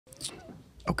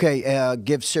Okay,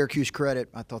 give Syracuse credit.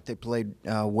 I thought they played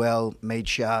well, made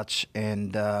shots,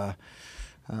 and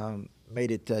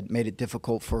made it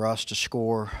difficult for us to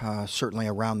score, certainly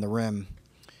around the rim.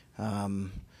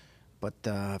 Um, but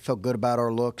felt good about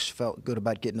our looks, felt good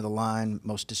about getting to the line.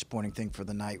 Most disappointing thing for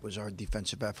the night was our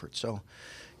defensive effort. So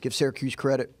give Syracuse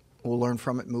credit. We'll learn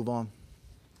from it and move on.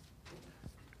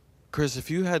 Chris,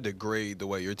 if you had to grade the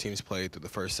way your team's played through the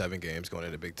first 7 games going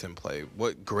into Big Ten play,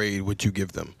 what grade would you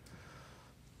give them?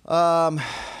 Um,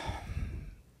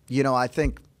 I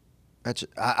think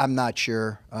I'm not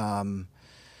sure.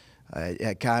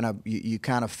 I kind of you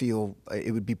kind of feel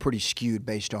it would be pretty skewed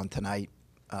based on tonight.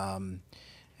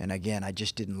 And again, I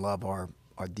just didn't love our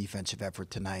defensive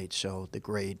effort tonight, so the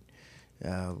grade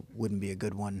wouldn't be a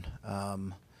good one.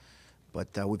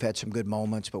 But we've had some good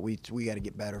moments, but we got to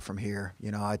get better from here.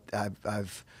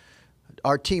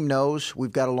 Our team knows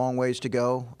we've got a long ways to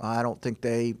go. I don't think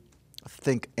they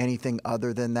think anything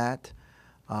other than that.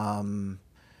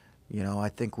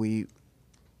 I think we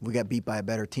got beat by a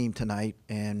better team tonight,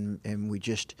 and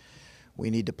we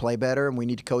need to play better and we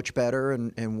need to coach better,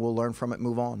 and we'll learn from it and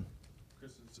move on.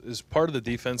 Is part of the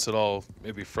defense at all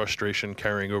maybe frustration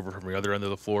carrying over from the other end of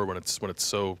the floor when it's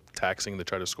so taxing to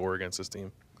try to score against this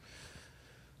team?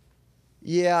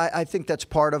 Yeah, I think that's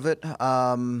part of it.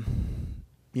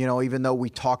 Even though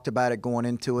we talked about it going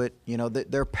into it,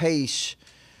 their pace,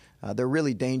 they're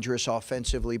really dangerous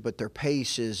offensively, but their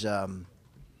pace is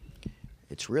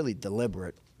it's really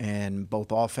deliberate, and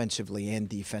both offensively and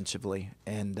defensively.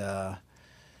 And I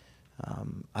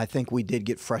think we did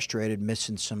get frustrated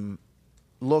missing some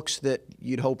looks that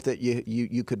you'd hope that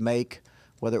you could make,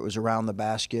 whether it was around the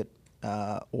basket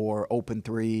or open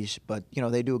threes. But,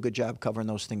 they do a good job covering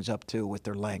those things up, too, with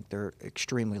their length. They're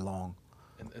extremely long.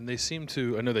 And they seem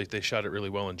to – I know they shot it really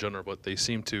well in general, but they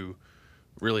seem to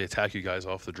really attack you guys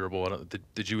off the dribble.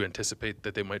 Did you anticipate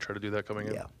that they might try to do that coming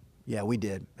in? Yeah, we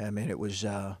did. I mean, it was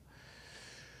a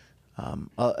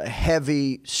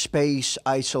heavy space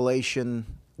isolation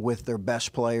with their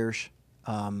best players,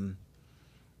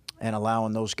 and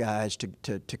allowing those guys to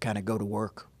kind of go to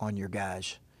work on your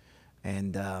guys.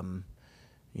 And,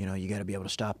 you got to be able to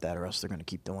stop that, or else they're going to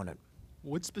keep doing it.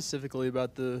 What specifically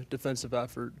about the defensive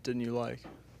effort didn't you like?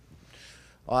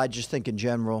 Well, I just think in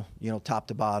general, top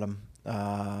to bottom,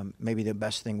 maybe the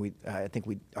best thing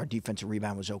our defensive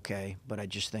rebound was okay, but I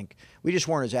just think we just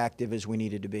weren't as active as we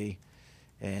needed to be,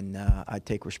 and I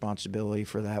take responsibility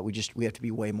for that. We have to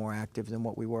be way more active than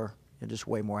what we were. Just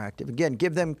way more active. Again,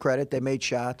 give them credit. They made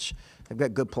shots. They've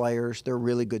got good players. They're a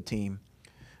really good team.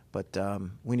 But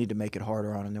we need to make it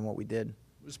harder on them than what we did.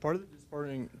 Was part of the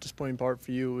disappointing part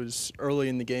for you was early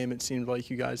in the game it seemed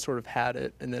like you guys sort of had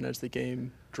it, and then as the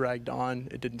game dragged on,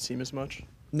 it didn't seem as much?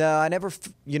 No,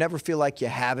 you never feel like you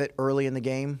have it early in the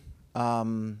game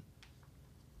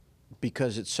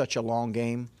because it's such a long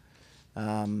game.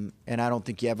 And I don't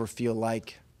think you ever feel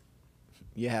like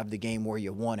you have the game where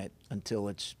you want it until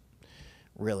it's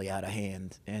really out of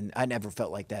hand. And I never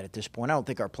felt like that at this point. I don't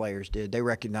think our players did. They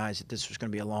recognized that this was going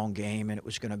to be a long game, and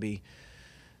there's going to be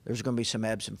some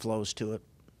ebbs and flows to it.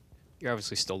 You're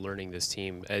obviously still learning this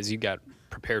team. As you got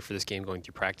prepared for this game going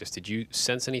through practice, did you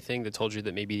sense anything that told you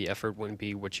that maybe the effort wouldn't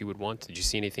be what you would want? Did you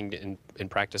see anything in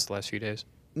practice the last few days?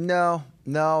 No,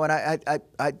 and I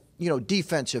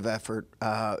defensive effort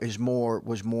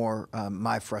was more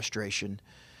my frustration.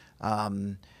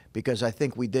 Because I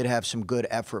think we did have some good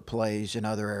effort plays in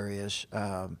other areas.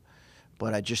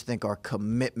 But I just think our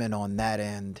commitment on that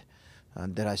end,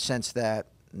 did I sense that?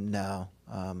 No,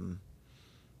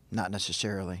 not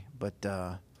necessarily. But,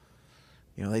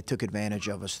 they took advantage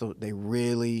of us. They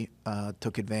really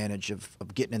took advantage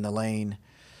of getting in the lane.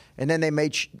 And then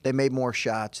they made more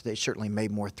shots. They certainly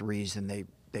made more threes than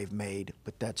they've made.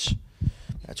 But that's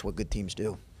what good teams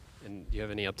do. And do you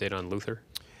have any update on Luther?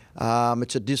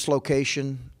 It's a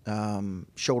dislocation,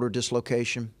 shoulder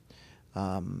dislocation,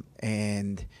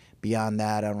 and beyond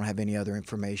that, I don't have any other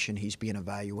information. He's being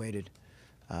evaluated,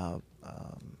 but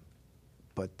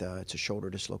it's a shoulder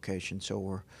dislocation, so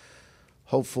we're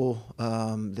hopeful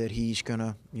that he's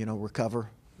gonna, recover.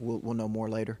 We'll know more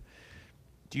later.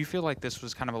 Do you feel like this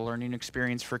was kind of a learning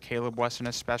experience for Caleb Wesson,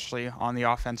 especially on the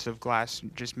offensive glass,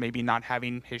 just maybe not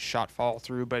having his shot fall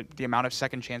through, but the amount of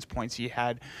second chance points he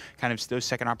had, kind of those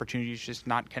second opportunities, just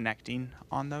not connecting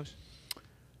on those?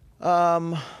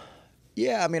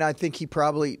 Yeah, I mean, I think he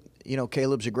probably,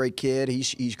 Caleb's a great kid.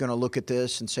 He's going to look at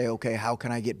this and say, okay, how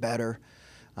can I get better?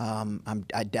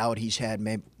 I doubt he's had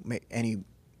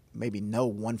maybe no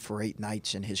 1 for 8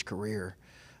 nights in his career.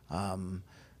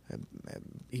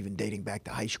 Even dating back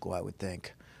to high school, I would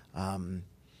think.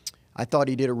 I thought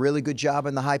he did a really good job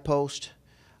in the high post.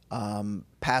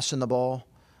 passing the ball.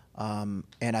 And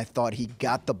I thought he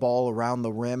got the ball around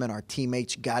the rim, and our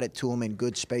teammates got it to him in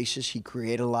good spaces. He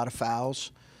created a lot of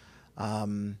fouls.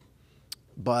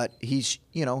 But he's,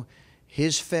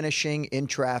 his finishing in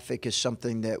traffic is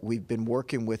something that we've been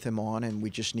working with him on, and we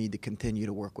just need to continue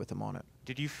to work with him on it.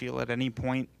 Did you feel at any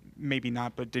point, maybe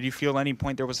not, but did you feel at any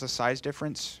point there was a size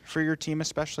difference for your team,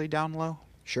 especially down low?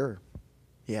 Sure.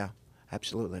 Yeah,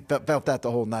 absolutely. Felt that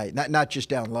the whole night. Not just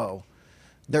down low.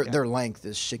 Their length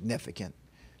is significant.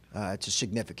 It's a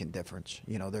significant difference.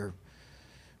 Their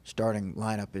starting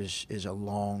lineup is a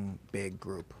long, big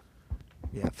group.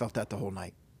 Yeah, felt that the whole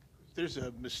night. There's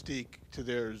a mystique to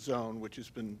their zone, which has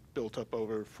been built up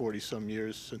over 40-some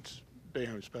years since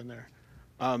Bayham's been there.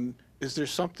 Is there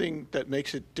something that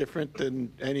makes it different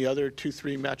than any other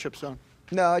 2-3 matchup zone?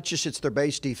 No, it's their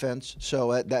base defense,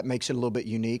 so that makes it a little bit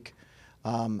unique.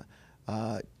 Coach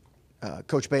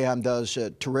Bayham does a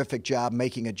terrific job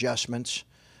making adjustments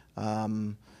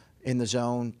in the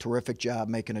zone, terrific job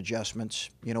making adjustments.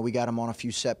 We got him on a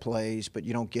few set plays, but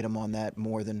you don't get him on that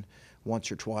more than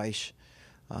once or twice.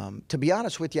 To be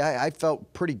honest with you, I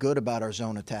felt pretty good about our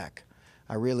zone attack.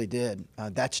 I really did.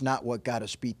 That's not what got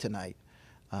us beat tonight.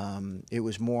 It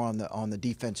was more on the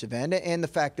defensive end, and the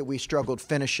fact that we struggled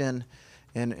finishing,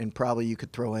 and probably you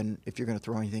could throw in, if you're going to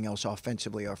throw anything else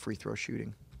offensively, our free throw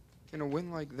shooting. Can a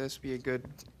win like this be a good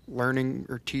learning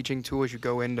or teaching tool as you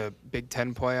go into Big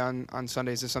Ten play on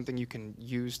Sunday? Is this something you can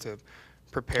use to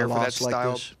prepare for that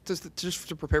style? Just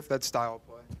to prepare for that style of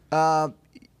play?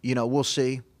 We'll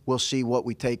see. We'll see what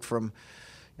we take from.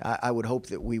 I would hope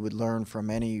that we would learn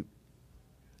from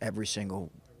every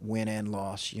single win and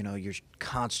loss. You're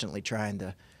constantly trying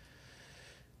to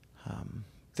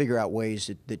figure out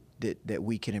ways that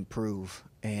we can improve.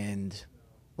 And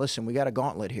listen, we got a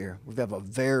gauntlet here. We have a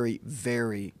very,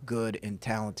 very good and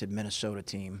talented Minnesota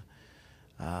team.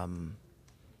 And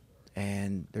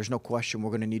there's no question we're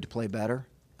going to need to play better.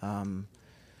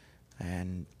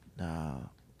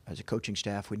 As a coaching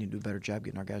staff, we need to do a better job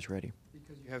getting our guys ready.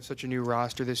 Because you have such a new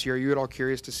roster this year, are you at all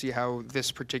curious to see how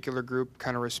this particular group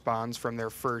kind of responds from their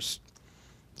first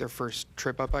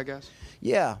trip up, I guess?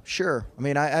 Yeah, sure. I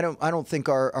mean, I don't think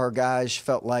our guys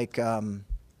felt like, I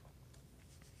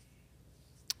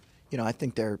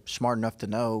think they're smart enough to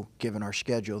know, given our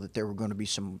schedule, that there were going to be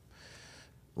some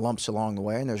lumps along the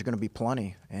way, and there's going to be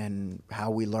plenty. And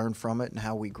how we learn from it and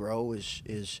how we grow is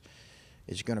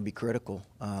going to be critical.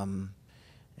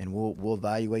 And we'll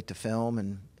evaluate the film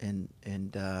and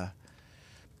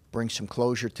bring some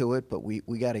closure to it. But we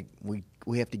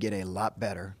have to get a lot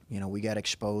better. We got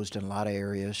exposed in a lot of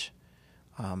areas.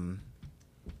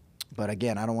 But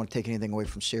again, I don't want to take anything away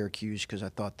from Syracuse because I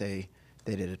thought they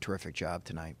did a terrific job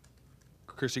tonight.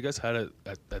 Chris, you guys had it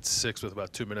at 6 with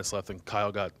about 2 minutes left, and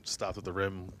Kyle got stopped at the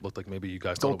rim. Looked like maybe you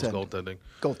guys thought it was goaltending.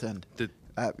 Goaltend.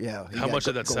 Yeah. How much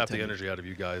did that sap the energy out of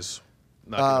you guys?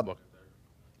 Not getting the bucket there.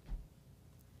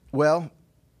 Well,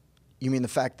 you mean the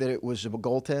fact that it was a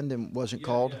goaltend and wasn't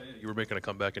called? Yeah. You were making a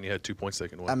comeback and you had 2 points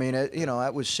taken away. I mean,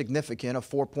 that was significant. A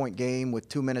 4-point game with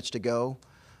 2 minutes to go.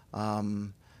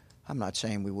 I'm not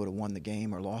saying we would have won the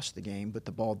game or lost the game, but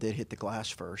the ball did hit the glass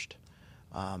first.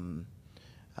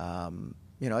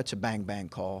 It's a bang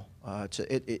call.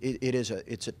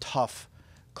 It's a tough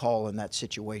call in that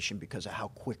situation because of how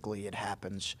quickly it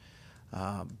happens.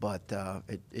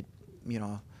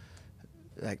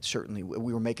 Certainly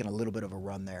we were making a little bit of a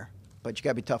run there, but you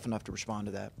got to be tough enough to respond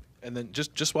to that. And then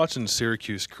just watching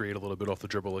Syracuse create a little bit off the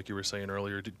dribble, like you were saying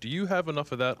earlier, do you have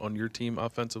enough of that on your team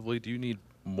offensively? Do you need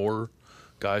more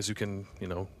guys who can,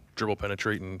 dribble,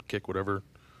 penetrate, and kick whatever?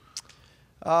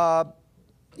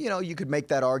 You could make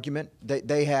that argument.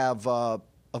 They have a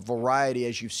variety,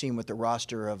 as you've seen with the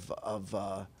roster,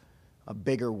 of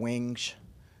bigger wings,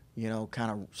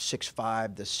 kind of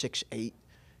 6'5" to 6'8"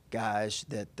 guys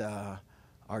that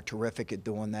are terrific at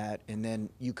doing that. And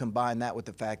then you combine that with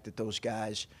the fact that those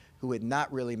guys who had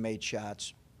not really made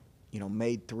shots,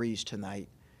 made threes tonight,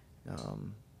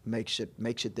 makes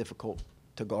it difficult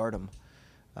to guard them.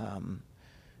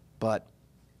 But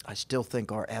I still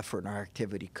think our effort and our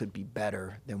activity could be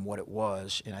better than what it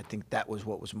was, and I think that was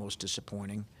what was most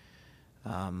disappointing.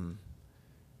 They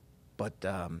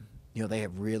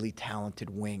have really talented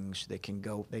wings that can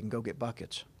go get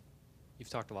buckets. You've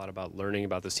talked a lot about learning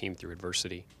about this team through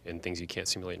adversity and things you can't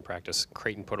simulate in practice.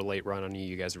 Creighton put a late run on you.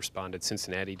 You guys responded.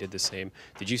 Cincinnati did the same.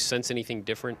 Did you sense anything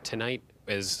different tonight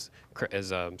as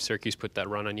Syracuse put that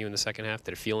run on you in the second half?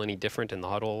 Did it feel any different in the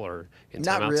huddle or in timeouts?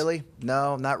 Not really.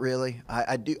 No, not really.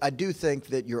 I do think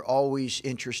that you're always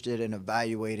interested in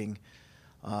evaluating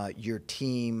your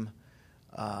team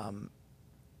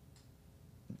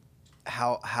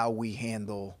how we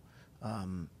handle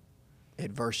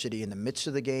adversity in the midst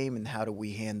of the game, and how do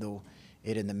we handle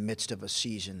it in the midst of a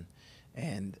season.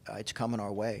 And it's coming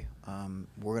our way.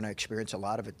 We're going to experience a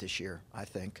lot of it this year, I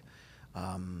think.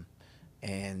 I'm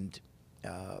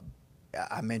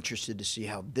interested to see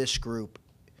how this group,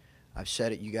 I've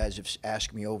said it, you guys have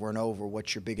asked me over and over,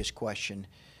 what's your biggest question?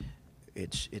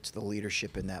 It's the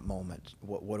leadership in that moment.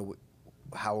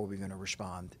 How are we going to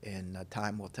respond? And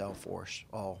time will tell for us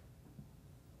all.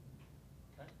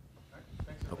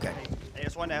 Okay. I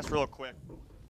just wanted to ask real quick.